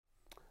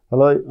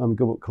Hello, I'm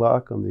Gilbert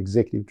Clark. I'm the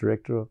Executive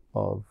Director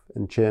of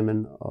and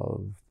Chairman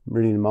of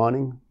Meridian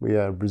Mining. We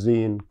are a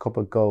Brazilian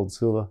copper, gold,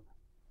 silver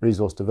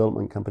resource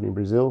development company in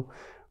Brazil.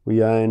 We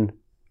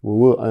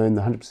will own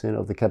the 100%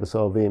 of the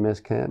Cabaçal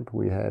VMS camp.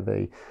 We have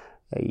a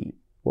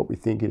what we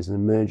think is an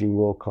emerging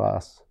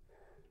world-class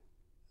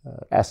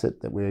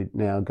asset that we're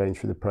now going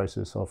through the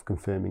process of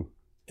confirming.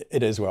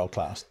 It is world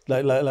class.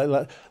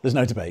 There's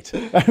no debate.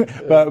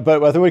 but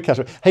I thought we'd catch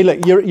up. Hey,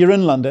 look, you're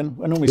in London.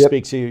 I normally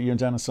speak to you. You're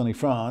down in sunny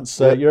France.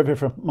 You're over here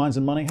for Mines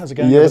and Money. How's it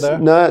going over there?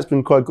 No, it's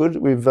been quite good.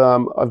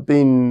 I've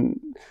been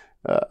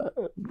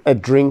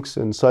at drinks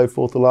and so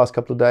forth the last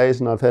couple of days,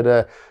 and I've had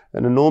an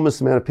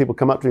enormous amount of people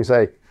come up to me and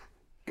say,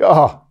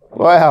 "Oh,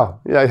 wow,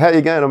 how are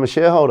you going? I'm a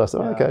shareholder."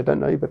 So okay, I don't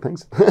know you, but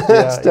thanks.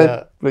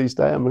 Please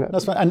stay.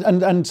 That's fine.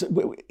 And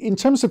in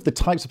terms of the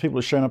types of people who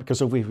are showing up,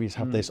 because we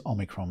have this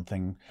Omicron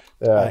thing,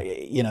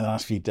 the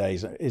last few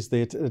days, is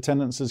the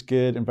attendance is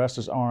good?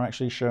 Investors are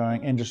actually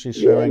showing, industry's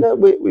showing. No,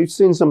 we've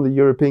seen some of the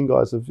European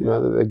guys have,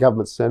 the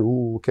government's saying,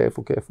 "Ooh,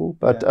 careful."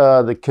 But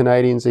the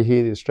Canadians are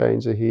here, the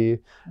Australians are here.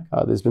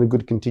 There's been a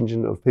good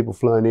contingent of people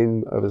flown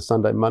in over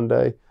Sunday,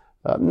 Monday.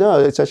 No,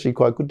 it's actually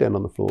quite good down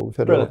on the floor. We've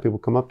had a lot of people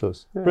come up to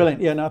us. Yeah.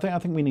 Brilliant. Yeah, no, I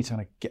think we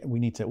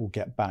need to all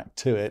get back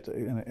to it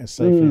as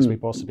safely as we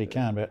possibly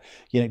can. But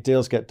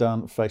deals get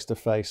done face to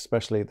face,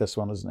 especially this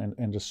one is an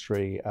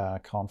industry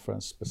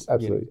conference.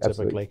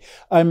 Absolutely.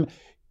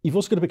 You've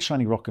also got a big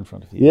shiny rock in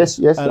front of you. Yes.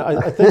 And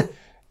I think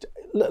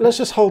let's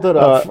just hold it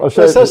up.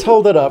 Let's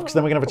hold it up because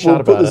then we're going to have a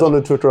chat about it. We'll put this on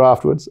the Twitter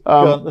afterwards. Go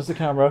on, there's the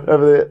camera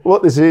over there.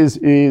 What this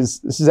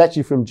is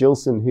actually from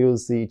Gilson. He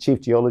was the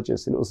chief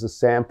geologist, and it was a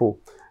sample.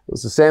 It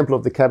was a sample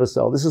of the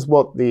Cabaçal. This is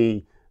what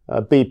the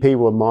BP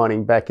were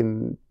mining back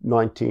in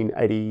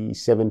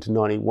 1987 to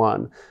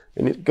 91.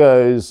 And it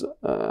goes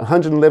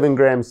 111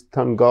 grams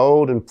ton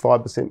gold and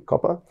 5%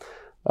 copper.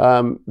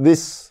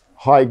 This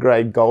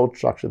high-grade gold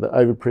structure that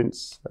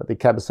overprints the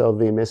Cabaçal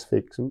VMS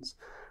fictions,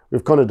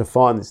 we've kind of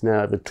defined this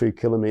now over 2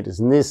 kilometres.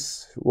 And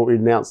this, what we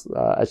announced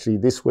actually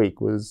this week,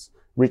 was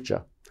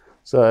richer.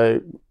 So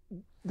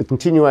the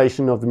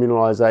continuation of the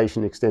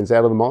mineralisation extends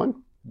out of the mine.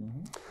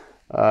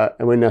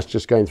 And we're now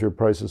just going through a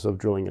process of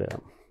drilling it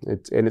out.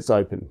 It's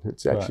open.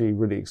 It's actually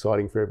really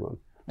exciting for everyone.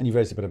 And you've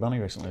raised a bit of money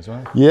recently as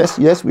well.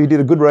 Yes, we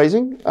did a good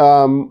raising.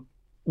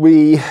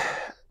 We've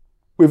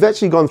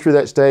actually gone through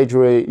that stage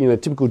where,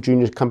 typical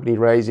junior company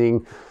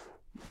raising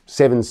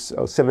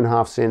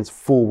 7.5 cents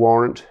full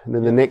warrant. And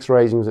then the next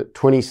raising was at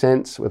 20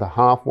 cents with a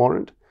half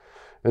warrant.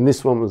 And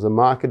this one was a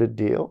marketed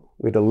deal.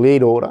 We had a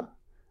lead order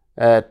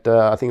at,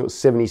 I think it was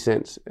 70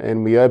 cents.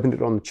 And we opened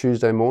it on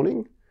Tuesday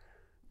morning,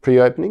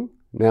 pre-opening.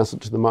 Announced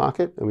it to the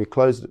market, and we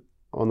closed it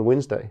on the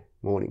Wednesday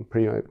morning,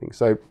 pre-opening.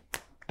 So,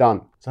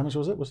 done. So how much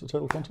was it? What's the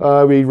total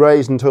contract? We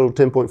raised in total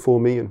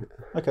 10.4 million.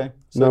 Okay.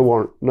 So no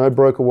warrant, no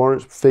broker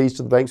warrants, fees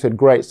to the banks. We had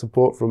great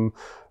support from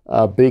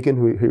Beacon,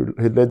 who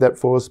led that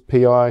for us,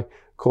 PI,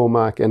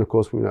 Cormark, and of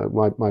course,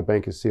 my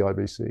bank is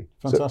CIBC.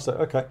 Fantastic.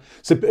 Okay.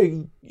 So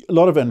a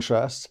lot of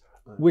interest,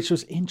 which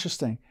was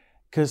interesting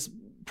because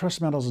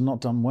precious metals has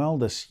not done well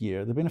this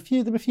year. There've been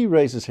a few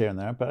raises here and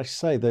there, but I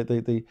say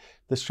the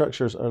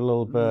structures are a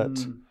little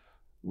bit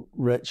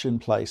rich in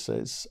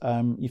places.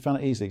 You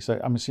found it easy, so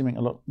I'm assuming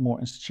a lot more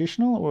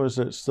institutional, or is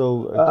it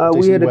still a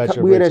decent wedge of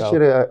retail? We had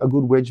actually a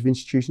good wedge of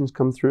institutions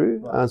come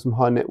through, some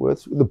high net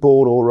worths. The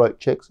board all wrote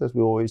checks, as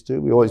we always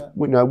do. We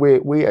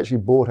actually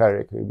bought our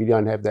equity. We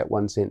don't have that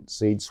 1 cent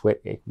seed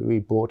sweat equity. We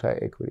bought our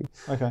equity.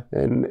 Okay.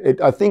 And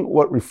I think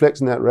what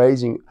reflects in that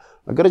raising,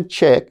 I've got to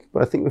check,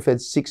 but I think we've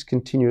had 6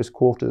 continuous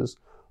quarters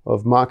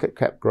of market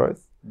cap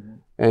growth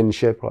and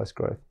share price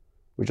growth,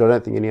 which I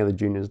don't think any other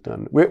junior has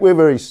done. We're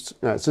very, it's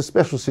a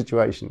special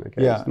situation,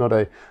 okay? Yeah. It's not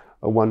a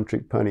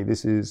one-trick pony.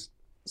 This is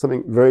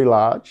something very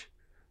large,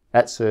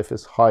 at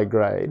surface, high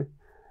grade,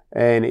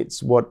 and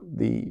it's what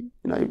the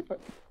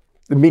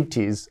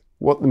mid-tiers,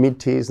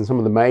 and some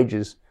of the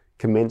majors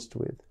commenced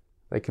with.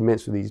 They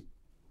commenced with these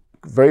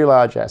very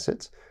large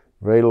assets,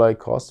 very low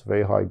cost,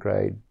 very high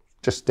grade,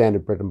 just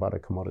standard bread and butter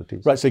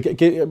commodities. Right. So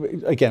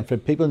again, for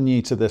people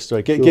new to this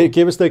story,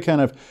 give us the kind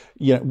of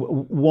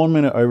 1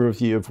 minute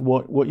overview of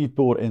what you've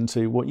bought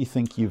into, what you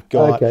think you've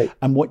got,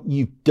 and what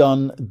you've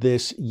done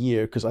this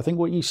year. Because I think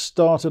what you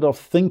started off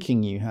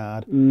thinking you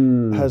had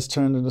has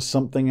turned into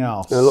something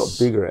else. A lot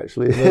bigger,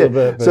 actually. A little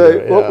bit bigger,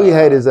 so what we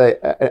had is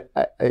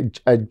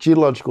a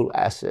geological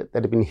asset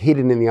that had been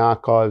hidden in the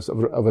archives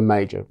of a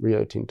major,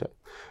 Rio Tinto,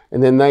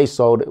 and then they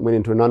sold it and went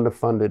into an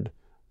underfunded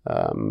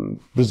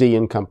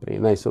Brazilian company,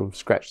 and they sort of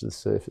scratched the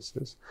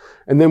surfaces.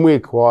 And then we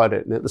acquired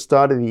it, and at the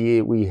start of the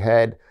year we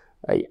had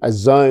a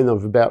zone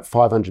of about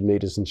 500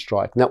 metres in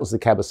strike, and that was the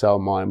Cabaçal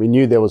mine. We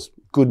knew there was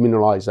good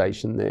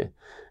mineralisation there,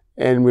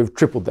 and we've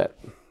tripled that.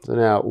 So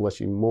now, well,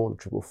 actually more than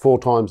triple, 4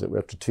 times it, we're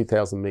up to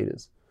 2,000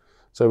 metres.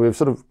 So we've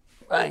sort of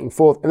bang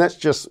forth, and that's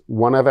just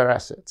one of our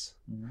assets.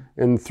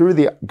 And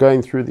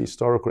going through the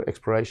historical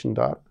exploration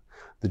data,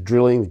 the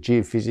drilling, the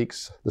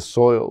geophysics, the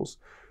soils,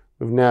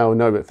 I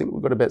think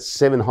we've got about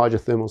 7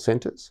 hydrothermal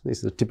centres.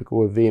 These are the typical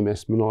where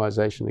VMS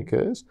mineralisation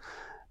occurs.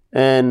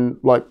 And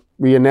like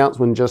we announced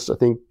one just, I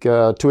think,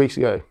 2 weeks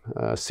ago,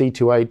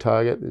 C2A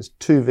target. There's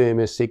 2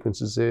 VMS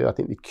sequences there. I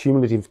think the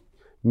cumulative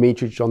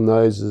meterage on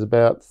those is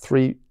about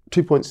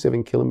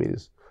 2.7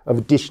 kilometres of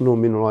additional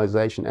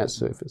mineralisation at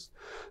surface.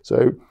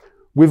 So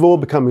we've all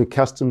become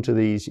accustomed to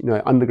these,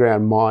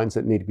 underground mines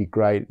that need to be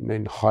great,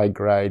 high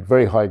grade,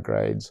 very high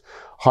grades,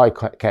 high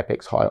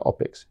capex, high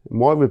opex. And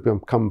why we've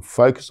become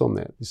focused on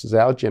that, this is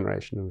our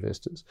generation of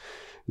investors,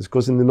 is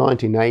because in the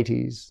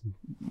 1980s,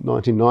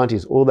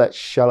 1990s, all that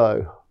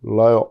shallow,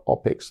 low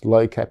opex,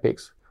 low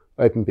capex,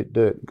 open pit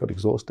dirt got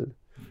exhausted.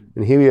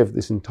 And here we have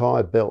this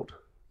entire belt.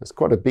 It's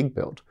quite a big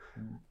belt.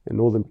 And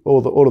all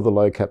of the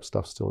low cap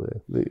stuff's still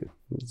there.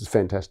 It's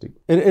fantastic.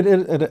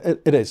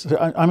 It is. So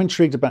I'm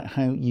intrigued about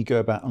how you go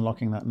about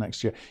unlocking that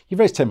next year. You've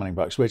raised $10 million,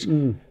 which,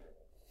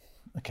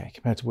 okay,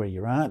 compared to where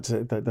you're at,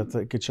 that's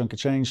a good chunk of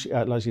change. It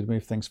allows you to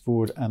move things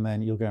forward, and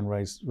then you'll go and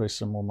raise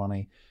some more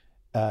money.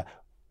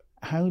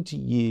 How do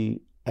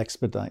you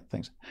expedite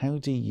things? How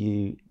do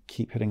you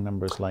keep hitting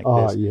numbers like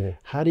this? Yeah.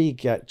 How do you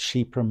get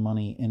cheaper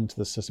money into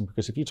the system?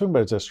 Because if you're talking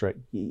about a district,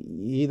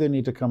 you either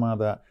need to come out of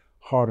that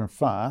hard and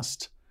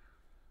fast,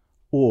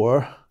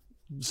 or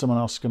someone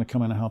else is going to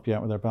come in and help you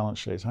out with their balance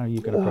sheets. How are you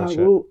going to approach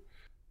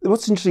it?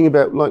 What's interesting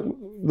about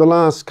the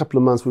last couple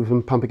of months, we've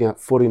been pumping out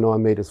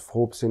 49 metres,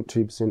 4%,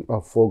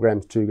 2%, 4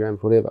 grams, 2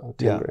 grams, whatever,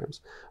 10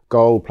 grams,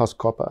 gold plus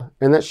copper.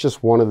 And that's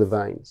just one of the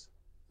veins,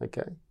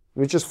 okay?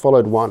 We've just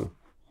followed one.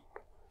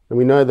 And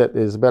we know that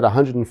there's about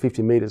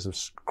 150 metres of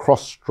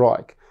cross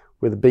strike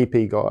where the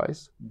BP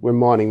guys were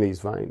mining these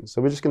veins.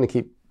 So we're just going to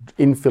keep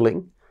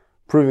infilling,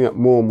 proving up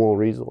more and more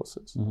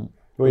resources. Mm-hmm.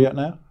 Where are you at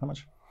now? How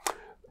much?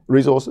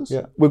 Resources?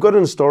 Yeah. We've got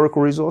an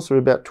historical resource of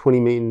about 20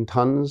 million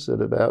tonnes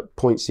at about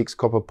 0.6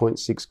 copper,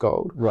 0.6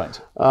 gold. Right.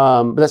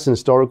 But that's an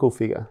historical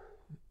figure.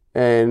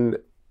 And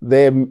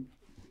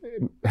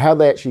how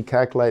they actually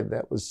calculated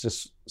that was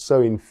just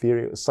so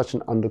inferior. It was such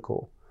an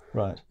undercore.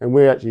 Right. And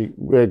we're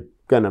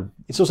going to...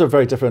 It's also a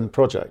very different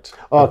project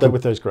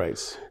with those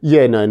grades.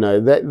 Yeah, no.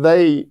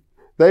 They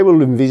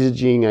were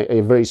envisaging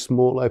a very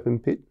small open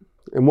pit.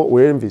 And what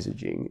we're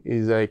envisaging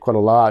is quite a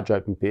large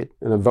open pit.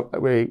 And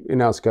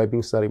in our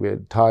scoping study, we're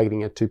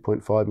targeting a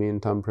 2.5 million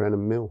tonne per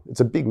annum mill. It's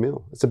a big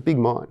mill. It's a big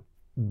mine.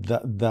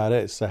 That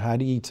is. So how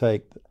do you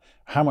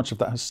how much of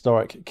that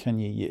historic can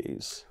you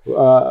use?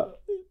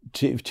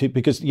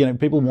 Because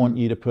people want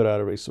you to put out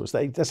a resource.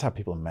 That's how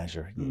people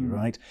measure you,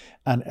 right?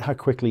 And how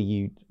quickly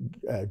you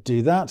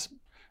do that,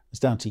 it's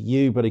down to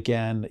you. But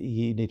again,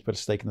 you need to put a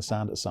stake in the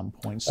sand at some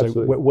point. So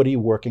what are you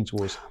working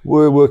towards?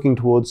 We're working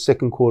towards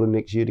second quarter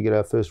next year to get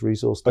our first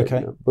resource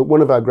statement. Okay. But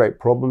one of our great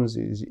problems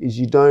is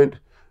you don't,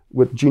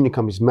 with junior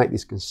companies, make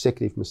this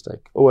consecutive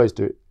mistake. Always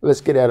do it. Let's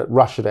get at it,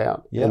 rush it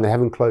out. Yeah. And they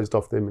haven't closed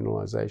off their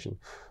mineralisation.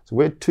 So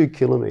we're 2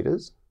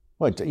 kilometres.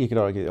 Well, you could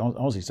argue the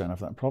Aussies don't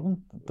have that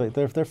problem.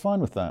 They're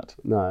fine with that.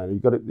 No,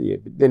 you've got it. Yeah.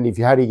 But then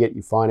how do you get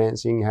your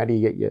financing? How do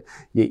you get your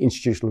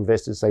institutional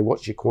investors say,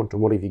 what's your quantum?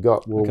 What have you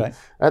got? Well,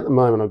 At the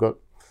moment, I've got,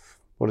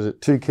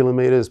 2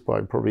 kilometres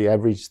by probably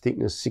average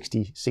thickness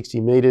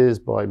 60 metres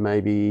by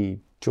maybe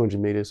 200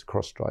 metres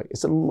cross strike.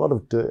 It's a lot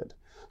of dirt.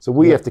 So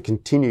we have to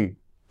continue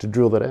to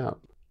drill that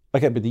out.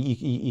 Okay, but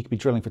you could be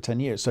drilling for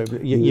 10 years. So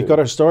you've got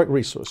a historic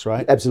resource,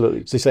 right?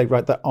 Absolutely. So you say,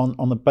 right, that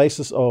on the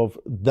basis of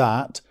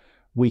that,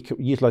 we could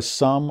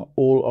utilize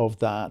all of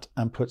that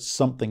and put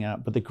something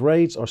out. But the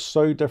grades are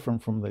so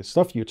different from the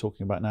stuff you're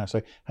talking about now.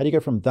 So how do you go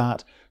from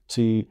that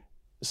to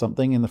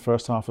something in the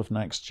first half of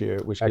next year,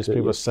 which gives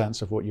people a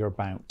sense of what you're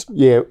about?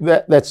 Yeah,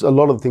 that's a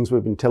lot of the things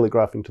we've been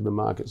telegraphing to the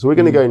market. So we're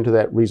going to go into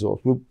that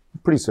resource.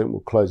 Pretty soon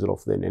we'll close it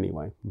off then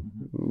anyway.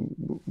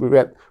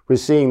 We're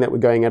seeing that we're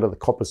going out of the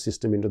copper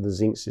system into the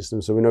zinc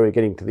system. So we know we're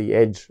getting to the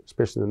edge,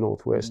 especially in the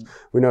northwest.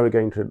 We know we're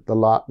going to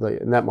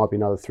and that might be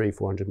another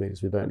 300-400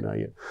 metres. We don't know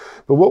yet.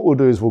 But what we'll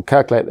do is we'll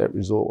calculate that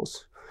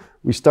resource.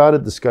 We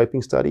started the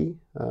scoping study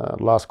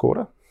last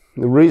quarter.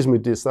 The reason we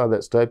did start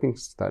that scoping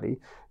study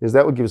is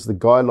that would give us the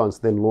guidelines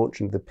to then launch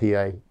into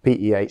the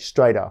PEA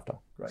straight after.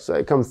 Right. So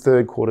it comes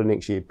third quarter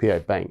next year, PEA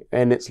bang.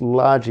 And it's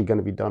largely going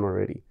to be done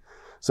already.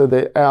 So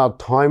our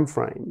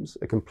timeframes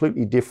are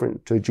completely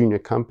different to a junior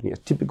company, a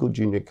typical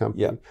junior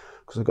company,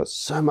 because I've got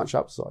so much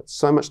upside,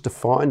 so much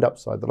defined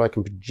upside that I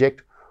can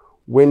project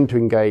when to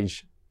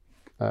engage.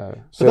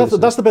 So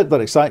that's the bit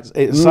that excites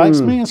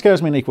me and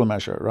scares me in equal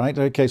measure, right?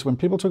 Okay, so when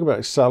people talk about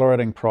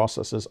accelerating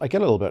processes, I get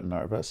a little bit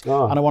nervous, and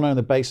I want to know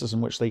the basis in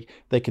which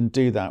they can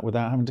do that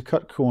without having to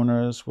cut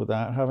corners,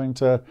 without having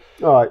to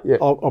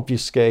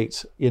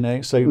obfuscate.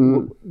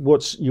 So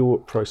what's your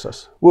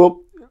process?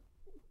 Well,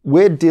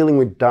 we're dealing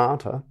with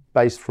data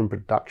based from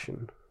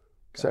production.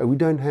 So we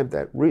don't have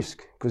that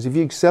risk, because if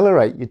you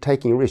accelerate, you're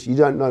taking a risk. You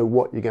don't know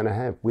what you're going to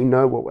have. We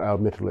know what our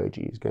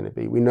metallurgy is going to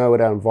be. We know what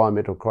our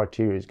environmental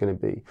criteria is going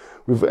to be.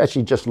 We've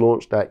actually just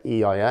launched our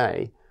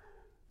EIA,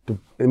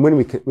 and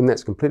when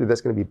that's completed,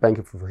 that's going to be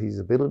banked for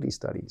feasibility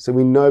study. So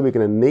we know we're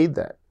going to need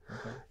that.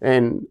 Okay.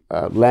 And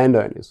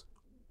landowners,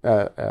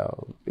 our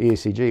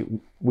ESCG,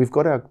 we've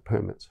got our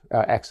permits,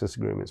 our access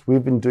agreements.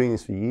 We've been doing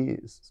this for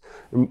years.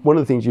 And one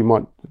of the things you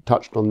might have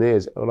touched on there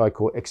is what I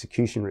call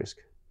execution risk.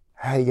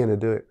 How are you going to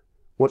do it?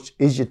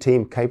 Is your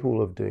team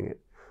capable of doing it?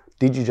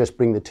 Did you just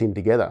bring the team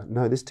together?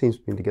 No, this team's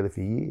been together for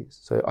years.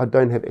 So I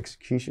don't have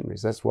execution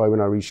risk. That's why when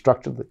I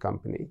restructured the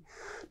company,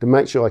 to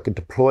make sure I could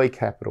deploy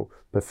capital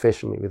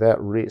professionally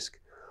without risk,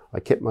 I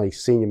kept my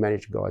senior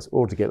manager guys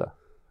all together.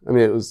 I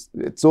mean,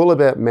 it's all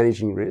about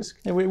managing risk.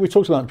 Yeah, we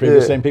talked about it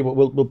previously, and people,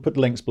 we'll put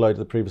links below to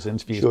the previous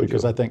interviews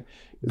because I think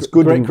it's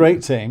good.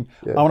 Great team.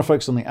 Yeah. I want to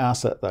focus on the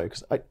asset though,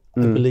 because I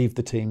believe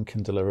the team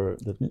can deliver.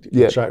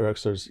 The track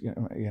records,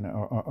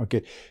 are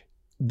good.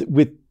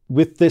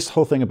 With this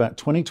whole thing about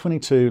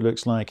 2022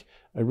 looks like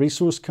a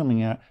resource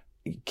coming out.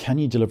 Can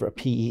you deliver a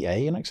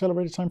PEA in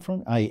accelerated time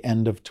frame, i.e.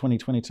 end of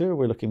 2022, or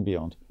we're looking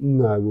beyond?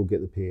 No, we'll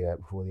get the PEA out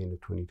before the end of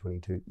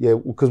 2022. Yeah,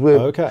 because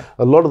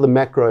a lot of the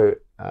macro,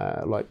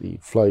 like the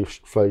flow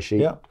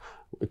sheet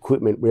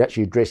equipment, we're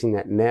actually addressing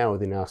that now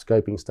within our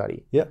scoping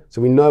study. Yeah.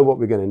 So we know what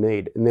we're going to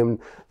need. And then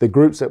the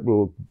groups that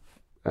we're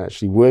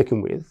actually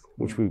working with,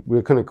 which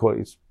we're kind of call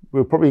it,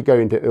 we'll probably go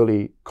into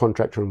early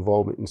contractor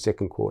involvement in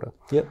second quarter.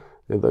 Yep.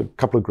 A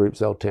couple of groups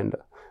they'll tender.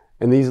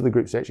 And these are the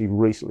groups that actually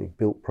recently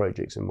built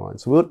projects in mind.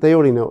 So they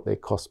already know what their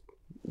cost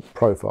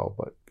profile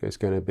is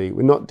going to be.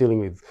 We're not dealing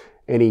with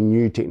any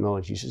new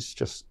technologies. It's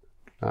just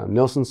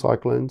Nelson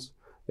cyclones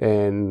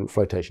and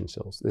flotation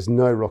cells. There's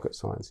no rocket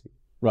science here.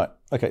 Right.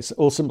 Okay. So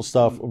all simple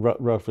stuff,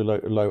 roughly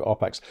low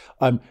OPEX.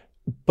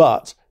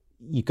 But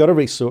you've got a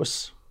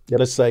resource. Yep.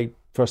 Let's say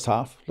first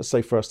half,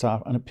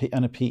 and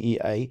a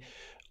PEA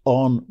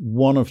on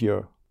one of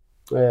your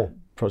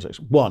projects.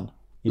 One.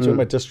 You're talking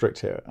about district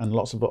here and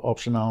lots of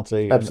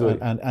optionality.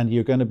 Absolutely. And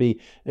you're going to be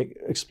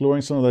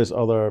exploring some of those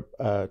other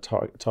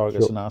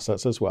targets and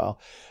assets as well.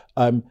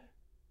 Do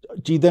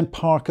you then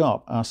park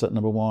up asset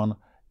number one,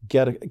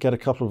 get a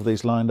couple of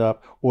these lined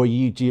up, or do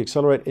you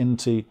accelerate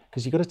into,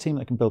 because you've got a team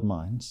that can build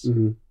mines.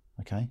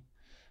 Okay,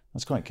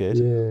 that's quite good.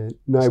 Yeah.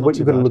 No, what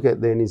you've got to look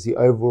at then is the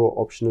overall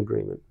option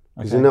agreement.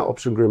 Because in that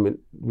option agreement,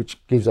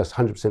 which gives us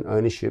 100%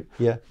 ownership,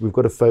 we've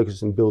got to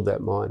focus and build that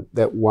mine,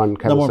 that one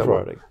capital. Number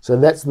one priority. So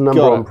that's the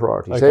number one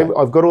priority. Okay. So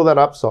I've got all that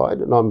upside,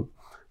 and I'm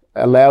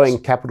allowing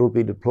capital to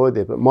be deployed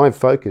there. But my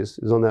focus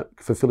is on that,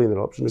 fulfilling that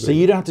option agreement. So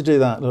you don't have to do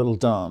that little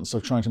dance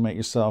of trying to make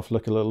yourself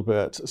look a little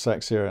bit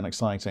sexier and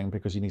exciting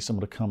because you need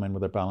someone to come in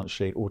with a balance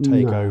sheet or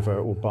take over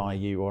or buy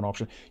you or an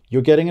option.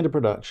 You're getting into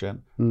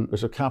production,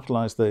 which will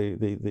capitalize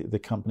the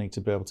company to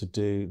be able to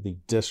do the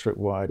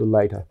district-wide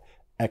later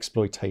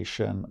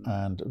exploitation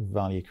and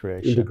value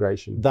creation.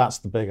 Integration. That's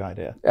the big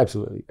idea.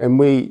 Absolutely. And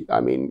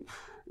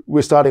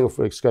we're starting off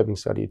with a scoping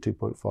study at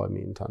 2.5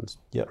 million tonnes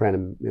per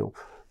annum mill.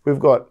 We've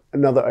got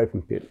another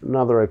open pit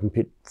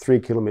 3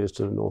 kilometres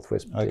to the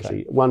northwest,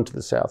 potentially, one to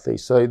the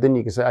southeast. So then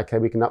you can say, okay,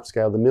 we can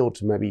upscale the mill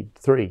to maybe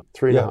three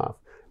and a half.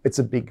 It's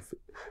a big...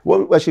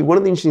 Well, actually, one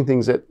of the interesting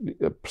things that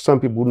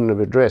some people wouldn't have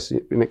addressed,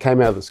 and it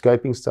came out of the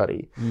scoping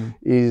study,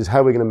 is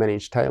how we're going to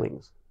manage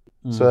tailings.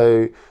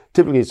 So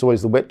typically it's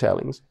always the wet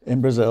tailings. In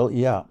Brazil,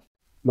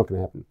 not going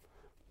to happen.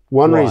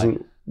 One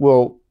reason,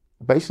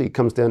 basically it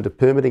comes down to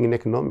permitting and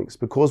economics.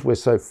 Because we're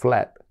so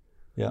flat,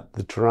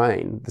 the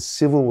terrain, the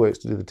civil works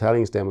to do the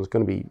tailings dam is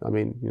going to be,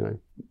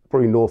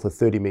 probably north of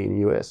 30 million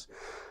US.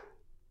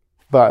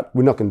 But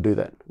we're not going to do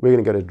that. We're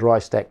going to go to dry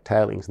stack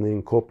tailings and then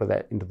incorporate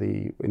that into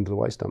the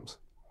waste dumps.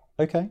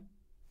 Okay.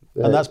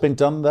 And that's been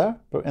done there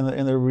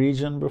in the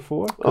region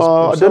before?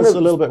 I don't know. It's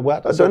a little bit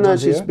wet. I don't know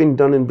if it's been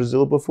done in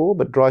Brazil before,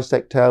 but dry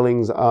stack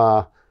tailings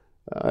are,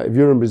 if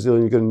you're in Brazil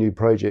and you've got a new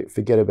project,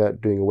 forget about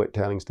doing a wet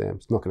tailings dam.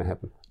 It's not going to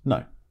happen.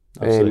 No,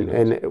 absolutely.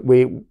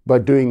 And by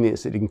doing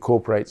this, it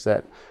incorporates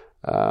that.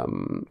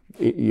 We'll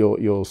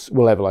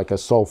have like a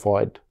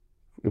sulfide.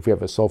 If we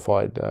have a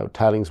sulfide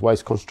tailings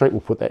waste concentrate,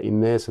 we'll put that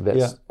in there, so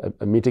that's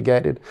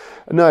mitigated.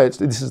 No,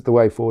 this is the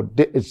way forward.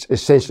 It's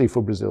essentially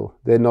for Brazil.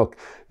 They're not,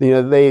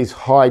 these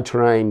high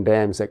terrain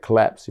dams that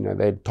collapse.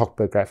 They're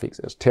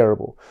topographics. It's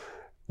terrible.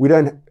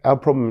 Our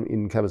problem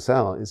in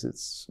Cabaçal is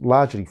it's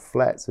largely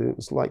flat. So it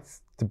was like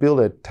to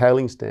build a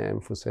tailings dam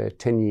for say a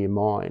 10-year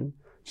mine,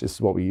 which is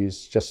what we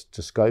use just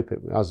to scope it.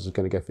 Ours was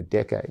going to go for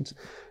decades.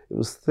 It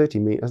was 30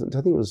 million. I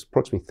think it was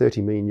approximately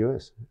 30 million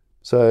US.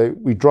 So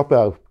we drop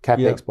our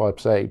capex by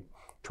say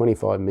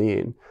 25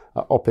 million.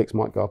 OPEX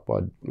might go up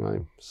by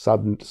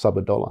sub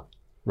 $1.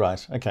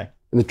 Right. Okay.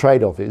 And the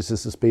trade-off is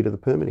just the speed of the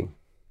permitting.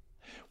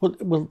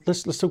 Well,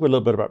 let's talk a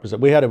little bit about Brazil.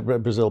 We had a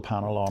Brazil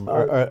panel on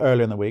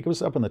earlier in the week. It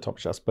was up in the top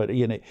charts, but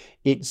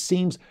it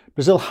seems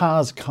Brazil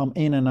has come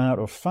in and out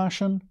of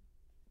fashion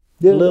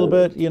a little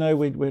bit.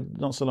 We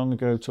not so long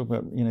ago talking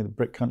about the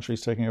BRIC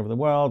countries taking over the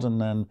world, and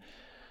then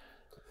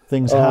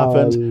things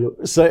happened.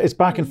 So it's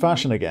back in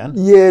fashion again.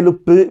 Yeah,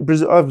 look,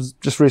 Brazil, I was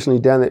just recently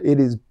down there.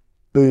 It is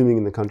booming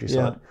in the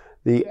countryside.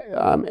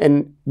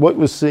 And what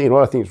we're seeing,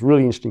 what I think is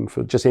really interesting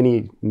for just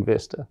any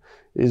investor,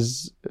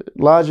 is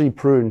largely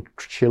Peru and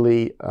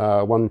Chile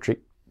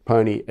one-trick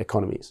pony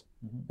economies.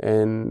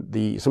 And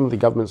some of the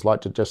governments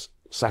like to just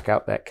suck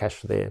out that cash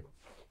for their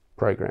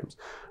programs.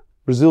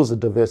 Brazil's a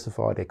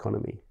diversified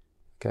economy.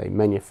 Okay,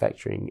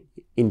 manufacturing,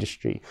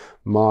 industry,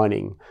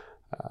 mining,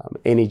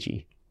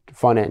 energy,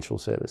 financial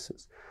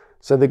services.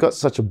 So they've got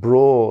such a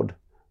broad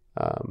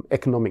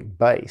economic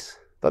base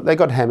But they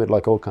got hammered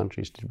like all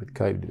countries did with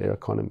COVID, their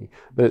economy,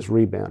 but it's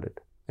rebounded.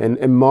 And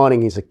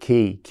mining is a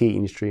key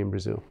industry in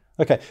Brazil.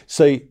 Okay,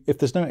 so if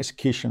there's no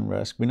execution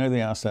risk, we know the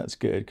asset's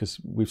good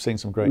because we've seen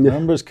some great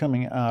numbers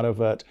coming out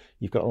of it.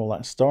 You've got all that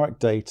historic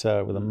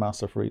data with a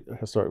massive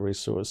historic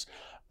resource,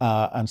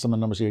 and some of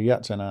the numbers you're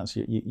yet to announce,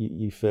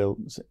 you feel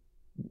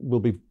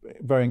will be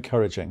very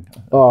encouraging.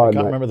 I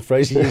can't remember the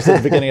phrase you used at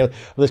the beginning of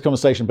this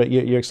conversation, but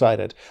you're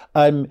excited.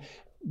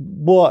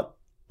 What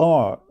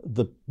are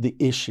the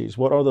issues?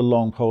 What are the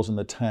long poles in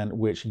the tent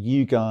which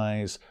you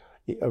guys...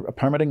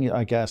 Permitting,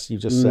 I guess you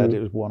just said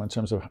it was one in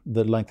terms of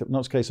the length of,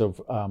 not a case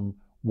of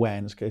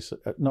when, it's a case of,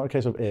 not a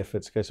case of if,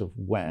 it's a case of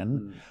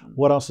when.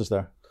 What else is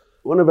there?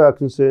 One of our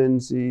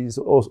concerns is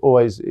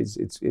always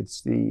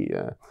it's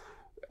the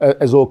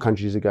as all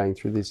countries are going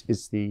through this,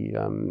 it's the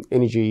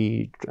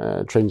energy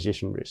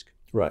transition risk.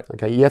 Right.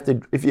 Okay. You have to,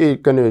 if you're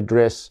going to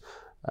address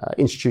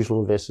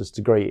institutional investors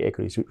to grow your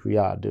equities, which we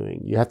are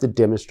doing, you have to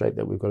demonstrate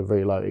that we've got a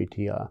very low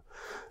ETR.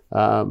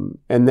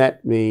 And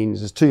that means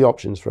there's two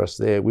options for us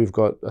there. We've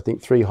got, I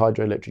think, 3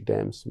 hydroelectric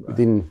dams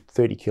within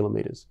 30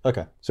 kilometres.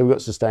 Okay. So we've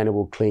got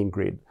sustainable, clean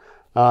grid.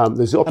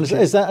 There's and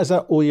is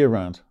that all year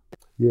round?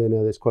 Yeah,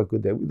 no, that's quite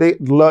good there.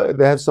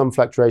 They have some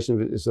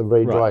fluctuation. It's a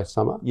very dry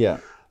summer. Yeah.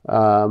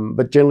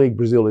 But generally,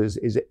 Brazil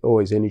is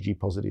always energy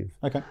positive.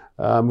 Okay.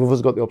 We've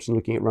also got the option of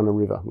looking at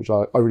run-of-river, which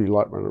I really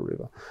like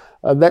run-of-river.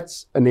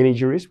 That's an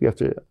energy risk. We have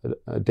to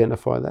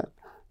identify that.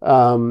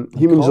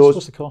 Human resource.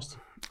 What's the cost?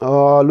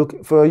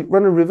 Look, for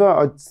run-of-river,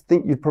 I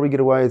think you'd probably get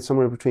away with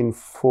somewhere between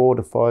 $4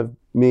 to $5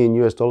 million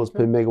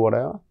per megawatt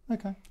hour.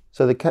 Okay.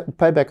 So the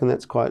payback on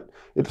that's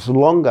it's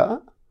longer,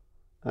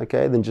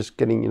 okay, than just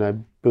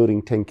getting,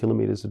 building 10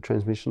 kilometres of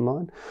transmission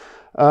line.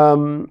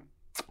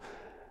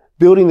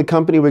 Building the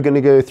company, we're going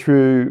to go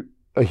through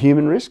a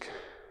human risk,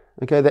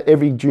 okay, that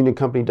every junior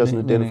company doesn't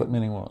identify.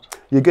 Meaning what?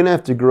 You're going to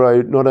have to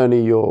grow not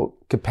only your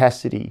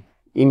capacity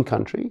in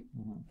country,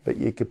 but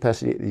your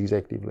capacity at the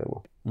executive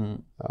level.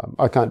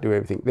 I can't do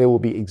everything. There will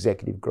be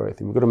executive growth,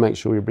 and we've got to make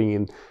sure we bring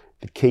in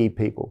the key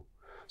people.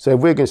 So if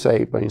we're going to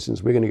say, for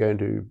instance, we're going to go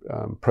into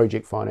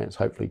project finance,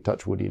 hopefully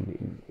touch wood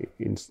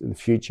in the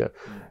future.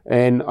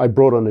 And I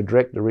brought on a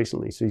director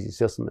recently, Susie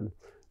Sesselman,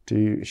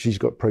 she's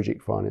got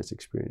project finance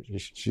experience.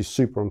 She's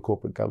super on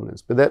corporate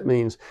governance. But that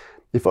means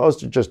if I was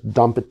to just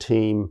dump a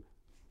team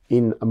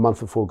in a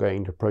month before going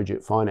into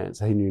project finance,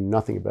 they knew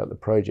nothing about the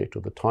project or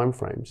the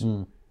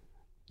timeframes,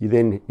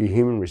 your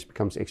human risk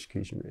becomes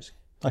execution risk.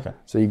 Okay.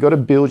 So you've got to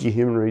build your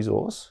human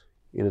resource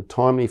in a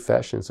timely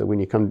fashion. So when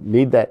you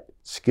need that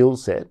skill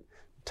set, it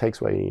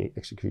takes away any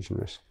execution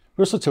risk.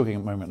 We're also talking at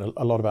the moment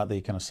a lot about the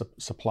kind of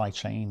supply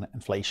chain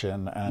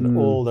inflation and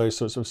all those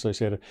sorts of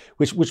associated,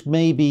 which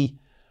maybe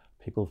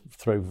people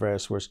throw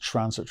various words,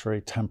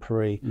 transitory,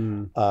 temporary,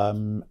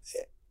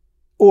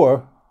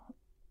 or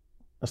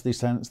as these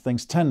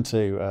things tend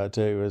to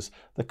do, is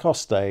the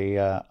costs stay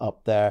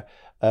up there.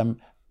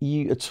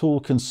 You at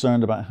all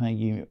concerned about how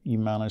you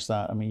manage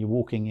that? I mean, you're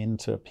walking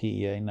into a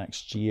PEA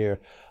next year,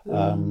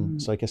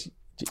 so I guess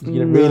you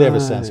don't really have a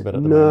sense of it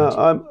at the moment.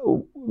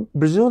 No,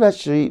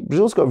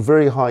 Brazil's got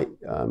very high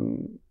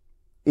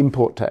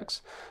import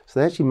tax, so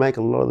they actually make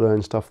a lot of their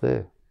own stuff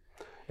there,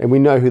 and we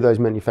know who those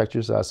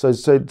manufacturers are. So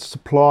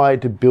supply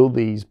to build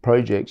these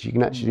projects, you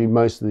can actually do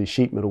most of the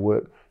sheet metal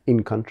work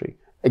in country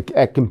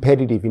at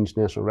competitive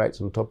international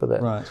rates. On top of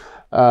that, right?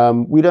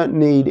 We don't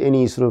need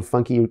any sort of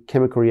funky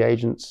chemical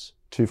reagents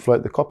to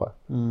float the copper.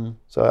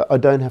 So I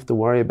don't have to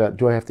worry about,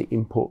 do I have to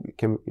import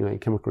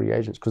chemical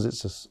reagents, because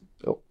it's just,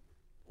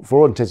 for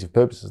all intensive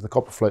purposes, the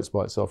copper floats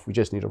by itself. We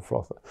just need a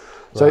frother.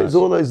 So it's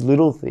all those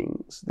little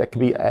things that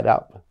can be add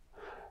up.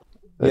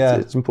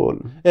 It's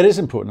important. It is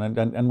important,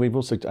 and we've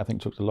also, I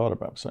think, talked a lot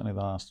about, certainly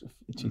the last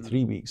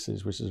 2-3 weeks,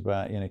 which is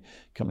about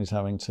companies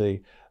having to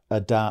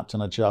adapt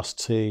and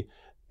adjust to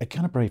a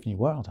kind of brave new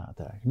world out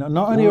there.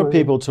 Not only are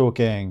people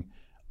talking,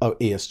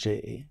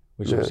 ESG,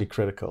 which is obviously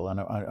critical, and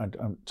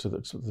I'm to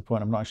the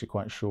point I'm not actually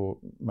quite sure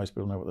most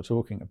people know what they're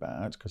talking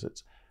about, because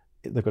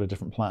they've got a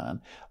different plan,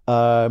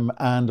 and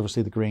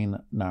obviously the green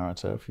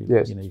narrative.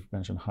 You've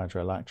mentioned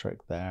hydroelectric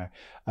there,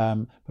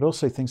 but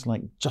also things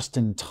like just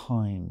in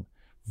time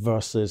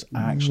versus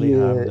actually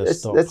having to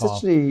stockpile. That's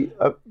actually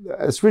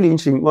it's really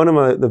interesting. One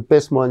of the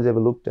best mines I ever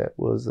looked at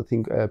was, I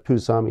think,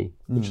 Pusami,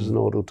 which is an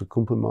old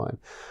Outokumpu mine.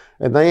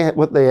 And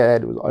what they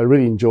had was, I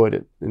really enjoyed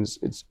it. And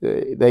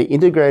they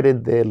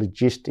integrated their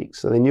logistics.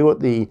 So they knew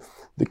what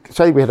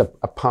say we had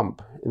a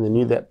pump, and they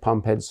knew that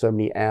pump had so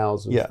many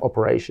hours of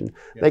operation.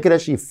 They could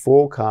actually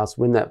forecast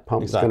when that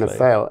pump was going to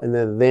fail, and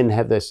then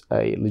have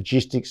a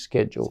logistics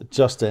schedule. So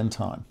just in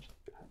time.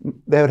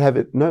 They would have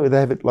it, they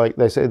have it like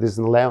they say there's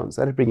an allowance.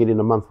 They'd bring it in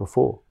a month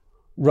before.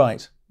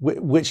 Right,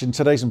 which in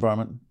today's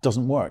environment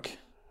doesn't work.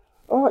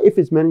 If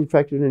it's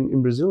manufactured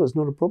in Brazil, it's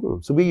not a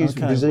problem. So we use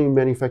Brazilian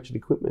manufactured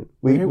equipment.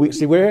 We're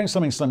hearing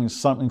something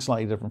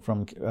slightly different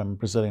from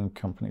Brazilian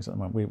companies at the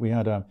moment. We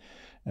had a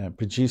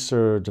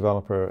producer,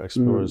 developer,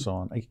 explorers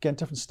on. Again,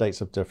 different states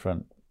have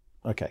different.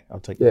 Okay, I'll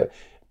take that.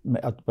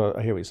 But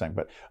I hear what you're saying.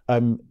 But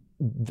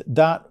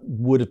that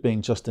would have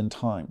been just in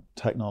time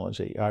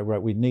technology.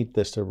 Right, we need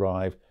this to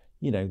arrive,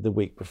 the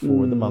week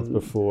before, the month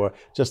before,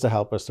 just to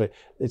help us through.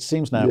 It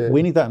seems now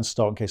we need that in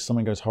stock in case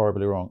something goes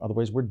horribly wrong.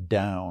 Otherwise, we're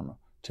down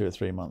 2 or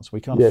 3 months.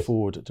 We can't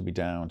afford to be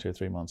down 2 or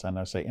 3 months. And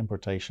I say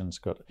importation's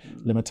got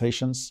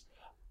limitations.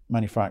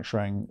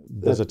 Manufacturing,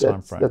 there's a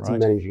time frame, that's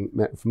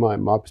right?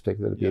 From my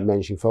perspective, that'd be a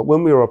managing fault.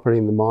 When we were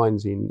operating the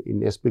mines in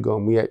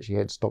Espegon, we actually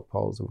had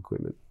stockpiles of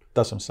equipment.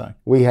 That's what I'm saying.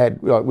 We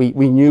had, we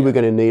knew we were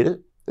going to need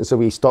it, and so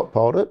we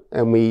stockpiled it.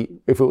 And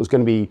if it was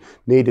going to be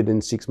needed in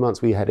 6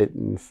 months, we had it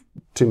in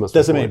 2 months.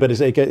 Doesn't mean, but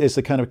it's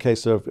the kind of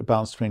case of a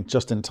balance between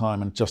just in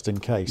time and just in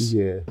case.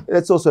 Yeah,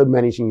 that's also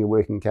managing your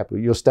working capital,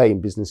 your stay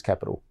in business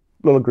capital.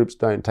 A lot of groups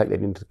don't take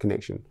that into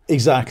connection.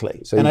 Exactly.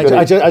 So and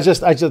I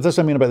just that's what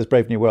I mean about this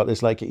Brave New World.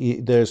 It's like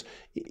you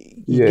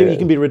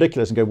can be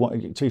ridiculous and go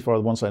too far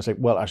on one side and say,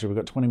 well, actually, we've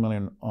got 20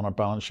 million on our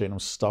balance sheet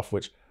of stuff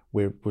which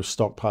we're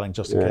stockpiling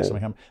just in case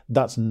something happens.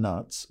 That's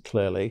nuts,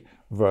 clearly,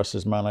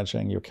 versus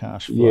managing your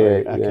cash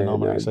flow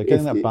economically. So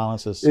getting that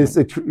balance is...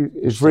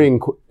 It's very,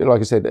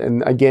 like I said,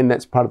 and again,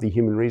 that's part of the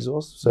human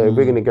resource. So if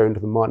we're going to go into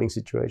the mining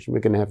situation, we're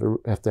going to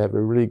have to have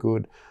a really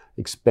good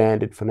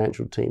expanded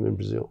financial team in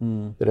Brazil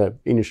that are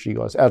industry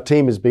guys. Our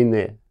team has been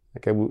there.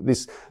 Okay, well,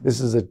 this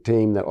is a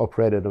team that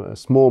operated a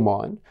small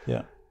mine,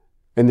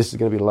 and this is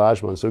going to be a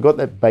large one. So we've got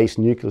that base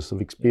nucleus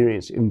of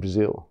experience in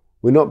Brazil.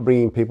 We're not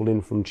bringing people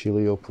in from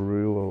Chile or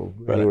Peru or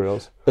anywhere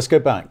else. Let's go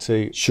back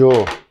to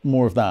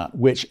more of that,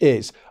 which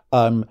is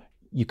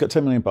you've got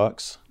 $10 million.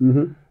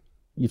 Mm-hmm.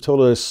 You've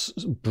told us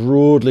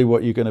broadly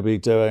what you're going to be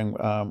doing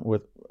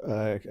with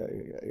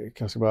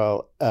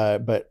Cascabel,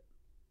 but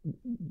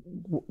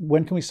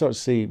when can we start to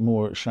see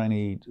more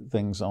shiny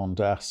things on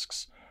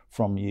desks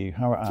from you?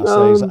 How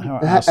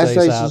are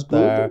assays out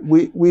there?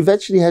 We've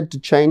actually had to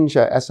change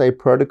our assay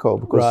protocol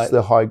because it's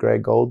the high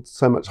grade gold,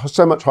 so much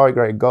high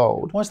grade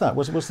gold. Why is that?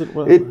 Is it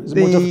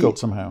more difficult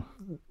somehow?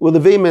 Well, the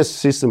VMS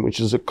system, which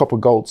is a copper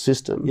gold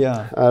system,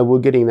 we're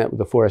getting that with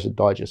the 4-acid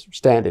digest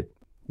standard,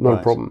 not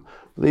a problem.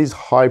 But these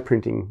high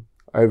printing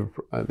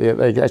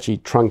they actually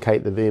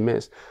truncate the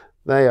VMS.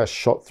 They are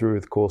shot through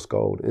with coarse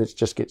gold, and it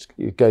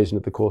goes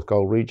into the coarse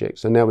gold reject.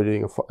 So now we're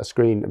doing a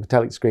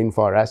metallic screen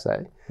fire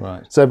assay.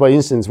 Right. So by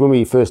instance, when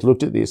we first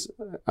looked at this,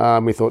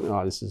 we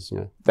thought, this is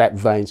that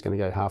vein's going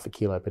to go 0.5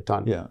 kilo per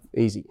ton. Yeah.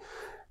 Easy.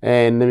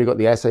 And then we got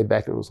the assay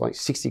back, and it was like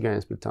 60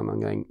 grams per ton. I'm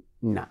going,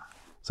 nah.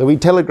 So we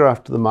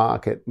telegraphed to the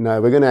market,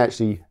 no, we're going to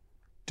actually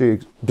do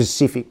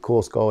specific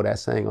coarse gold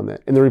assaying on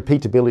that, and the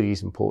repeatability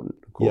is important,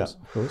 of course.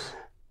 Yeah, of course.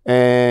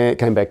 And it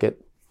came back at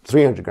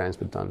 300 grams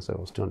per ton, so it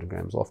was 200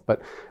 grams off,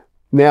 but.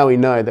 Now we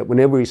know that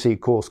whenever we see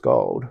coarse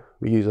gold,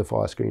 we use a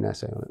fire screen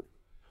assay on it.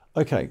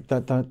 Okay,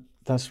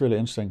 that's really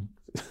interesting.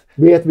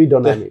 We have to be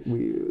dynamic.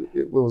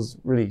 It was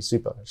really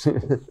super.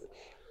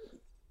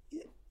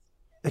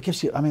 It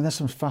gives you. I mean, there's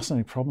some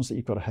fascinating problems that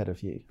you've got ahead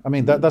of you. I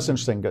mean, that's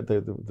interesting.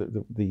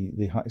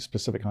 The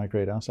specific high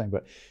grade assaying,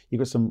 but you've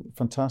got some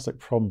fantastic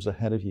problems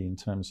ahead of you in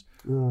terms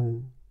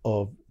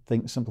of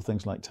simple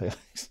things like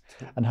tailings,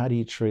 and how do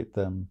you treat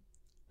them.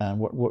 And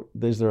what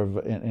is there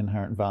an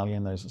inherent value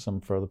in those at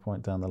some further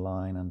point down the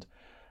line? And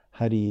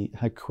how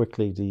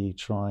quickly do you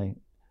try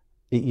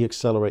you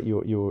accelerate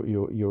your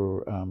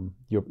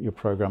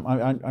program?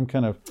 I'm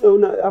kind of. Oh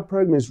no, our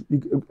program is.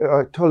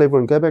 I told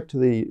everyone go back to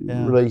the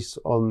release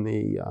on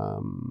the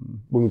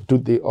when we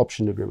did the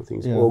option agreement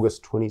things,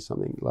 August 20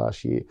 something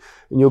last year,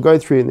 and you'll go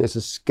through and there's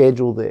a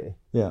schedule there.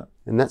 Yeah.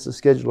 And that's the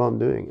schedule I'm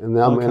doing, and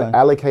now I'm going to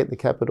allocate the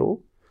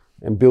capital.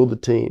 And build the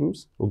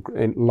teams, or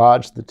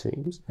enlarge the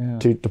teams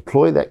to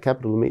deploy that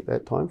capital to meet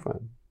that time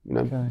frame.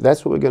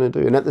 That's what we're going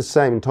to do. And at the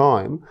same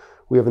time,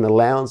 we have an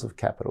allowance of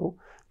capital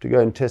to go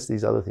and test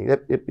these other things.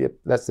 Yep,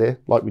 that's there,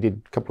 like we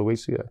did a couple of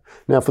weeks ago.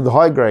 Now, for the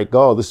high-grade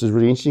gold, this is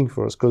really interesting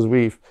for us because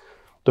we've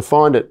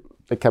defined it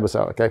at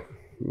Cabasal, okay?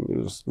 It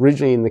was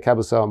originally in the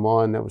Cabasal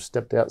mine that was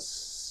stepped out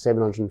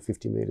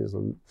 750 metres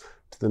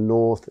to the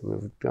north,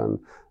 and we've done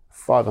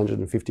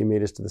 550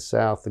 metres to the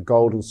south. The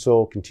golden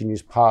soil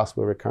continues past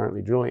where we're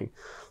currently drilling.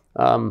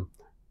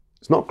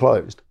 It's not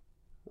closed.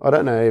 I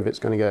don't know if it's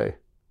going to go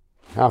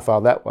how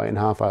far that way and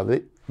how far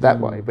that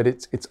way, but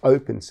it's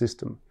open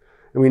system.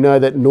 And we know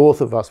that north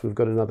of us, we've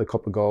got another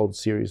copper gold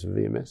series of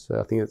VMS. So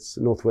I think it's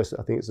northwest,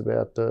 I think it's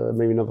about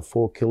maybe another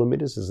 4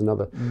 kilometres. There's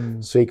another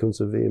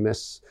sequence of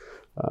VMS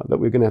that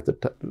we're going to have to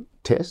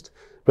test.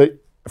 But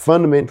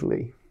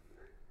fundamentally,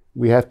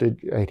 we have to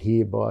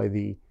adhere by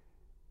the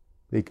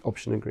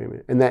option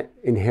agreement and that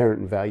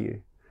inherent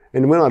value.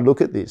 And when I look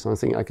at this, I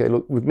think, okay,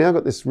 look, we've now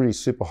got this really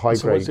super high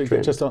grade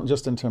trend.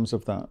 Just in terms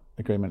of that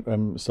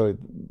agreement, so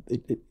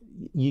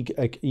you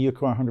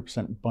acquire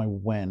 100% by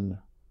when?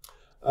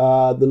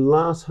 The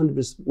last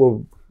 100%,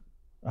 well...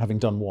 Having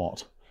done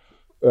what?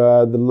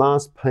 The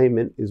last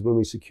payment is when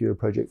we secure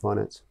project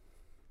finance.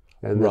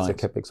 And that's a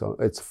CapEx,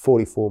 it's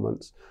 44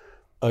 months.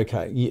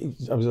 Okay,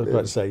 I was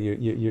about to say,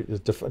 you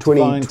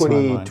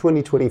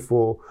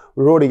 2024,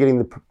 we're already getting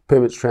the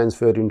permits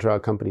transferred into our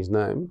company's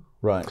name.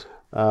 Right.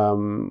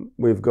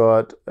 We've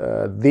got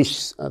I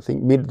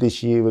think mid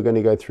this year, we're going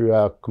to go through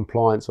our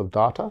compliance of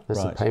data.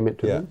 That's a payment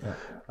to them.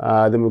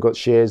 Yeah. Then we've got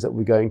shares that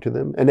we're going to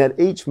them. And at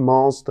each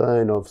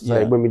milestone of,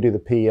 say, when we do the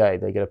PEA,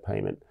 they get a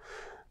payment.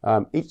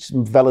 Each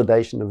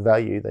validation of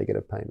value, they get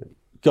a payment.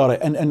 Got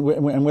it. And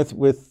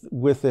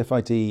with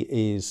FID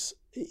is,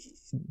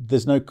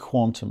 there's no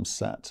quantum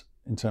set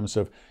in terms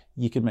of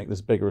you can make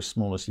this bigger or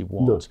small as you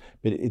want,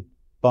 but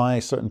by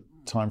a certain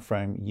time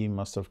frame, you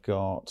must have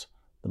got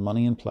the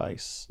money in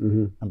place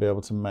and be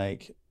able to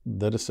make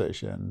the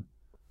decision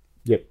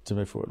to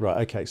move forward.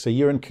 Right. Okay. So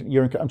you're in.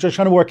 I'm just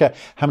trying to work out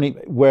how many.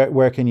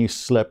 Where can you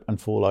slip and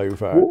fall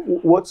over?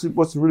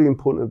 What's really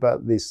important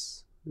about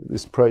this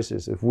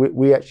process? If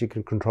we actually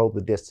can control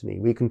the destiny,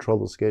 we control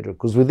the schedule,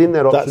 because within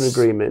that option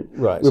agreement,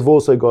 we've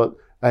also got,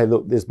 hey,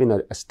 look, there's been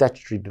a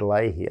statutory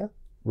delay here,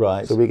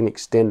 right? So we can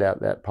extend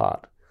out that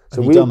part.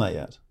 Have you done that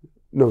yet?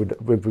 No,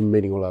 we've been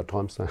meeting all our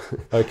time, so.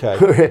 Okay.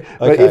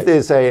 But if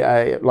there's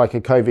like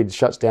a COVID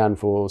shuts down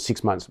for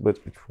 6 months,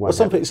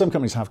 some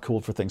companies have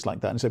called for things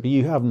like that, and said, but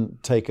you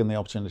haven't taken the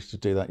opportunity to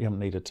do that. You haven't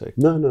needed to.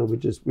 No,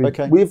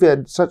 we've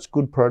had such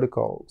good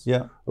protocols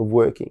of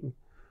working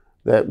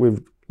that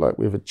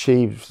we've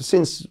achieved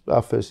since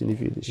our first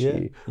interview this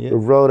year. We've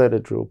rolled out a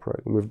drill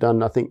program. We've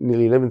done, I think,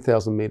 nearly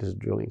 11,000 meters of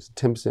drilling, so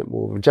 10%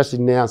 more. We've just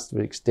announced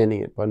we're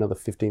extending it by another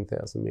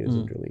 15,000 meters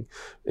of drilling,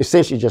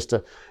 essentially just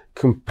to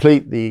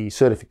complete the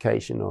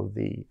certification of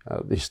the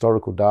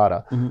historical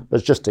data, but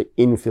it's just to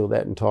infill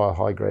that entire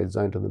high-grade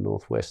zone to the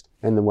northwest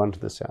and the one to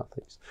the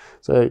southeast.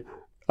 So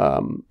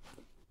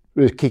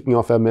we're kicking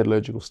off our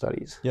metallurgical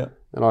studies.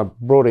 And I've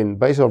brought in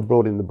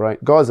the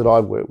guys that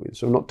I've worked with.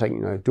 So I'm not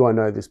taking, do I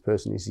know this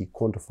person? Is he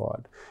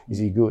quantified? Is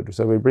he good?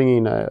 So we're bringing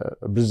in a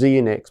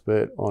Brazilian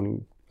expert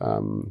on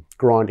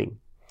grinding,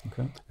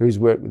 who's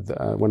worked with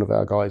one of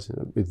our guys,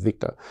 with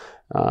Victor.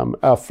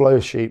 Our flow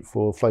sheet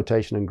for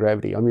flotation and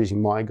gravity, I'm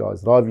using my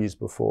guys that I've used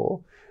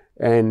before,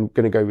 and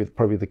going to go with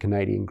probably the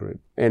Canadian group.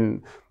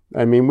 And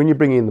I mean, when you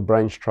bring in the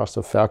Brains Trust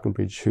of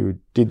Falconbridge, who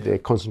did their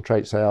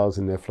concentrate sales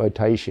and their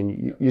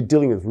flotation, you're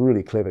dealing with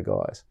really clever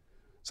guys.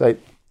 So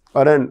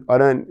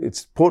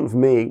it's important for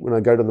me when I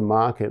go to the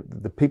market,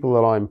 the people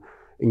that I'm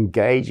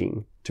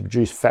engaging to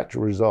produce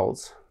factual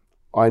results,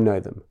 I know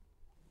them.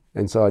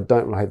 And so I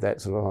don't have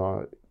that sort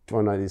of, do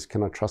I know this?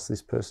 Can I trust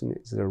this person?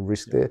 Is there a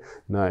risk there?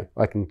 No,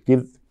 I can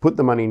put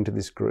the money into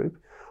this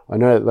group. I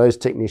know that those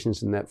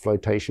technicians in that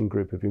flotation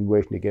group have been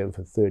working together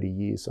for 30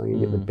 years, so I can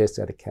get the best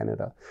out of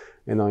Canada.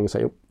 And I can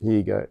say, oh, here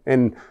you go.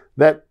 And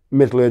that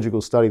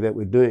metallurgical study that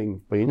we're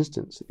doing, for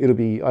instance,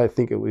 I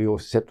think it will be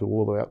acceptable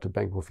all the way up to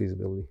bankable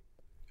feasibility.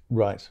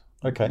 Right,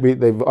 okay.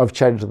 I've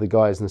chatted to the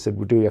guys and said,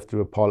 well, do we have to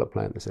do a pilot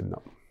plant? They said,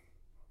 no.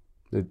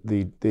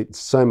 It's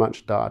so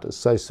much data,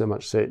 so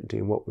much certainty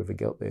in what we've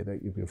got there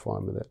that you'll be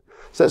fine with that.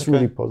 So that's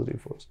really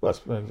positive for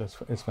us.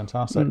 It's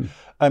fantastic.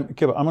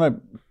 Kibble, I'm going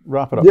to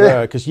wrap it up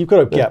there, because you've got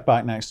to get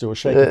back next door,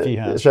 shake a few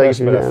hands, shake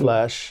a bit of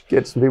flesh.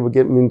 Get some people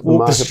getting into the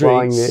market,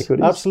 buying the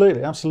equities.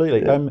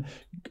 Absolutely. Yeah.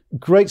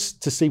 Great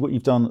to see what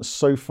you've done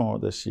so far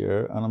this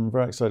year, and I'm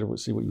very excited to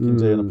see what you can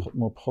do in a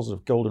more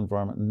positive gold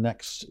environment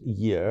next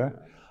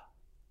year.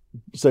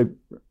 So,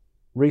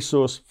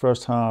 resource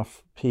first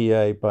half,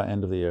 PEA by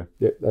end of the year.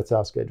 Yeah, that's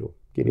our schedule.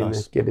 Get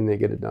in there,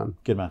 get it done.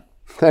 Good man.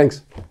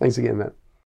 Thanks again, Matt.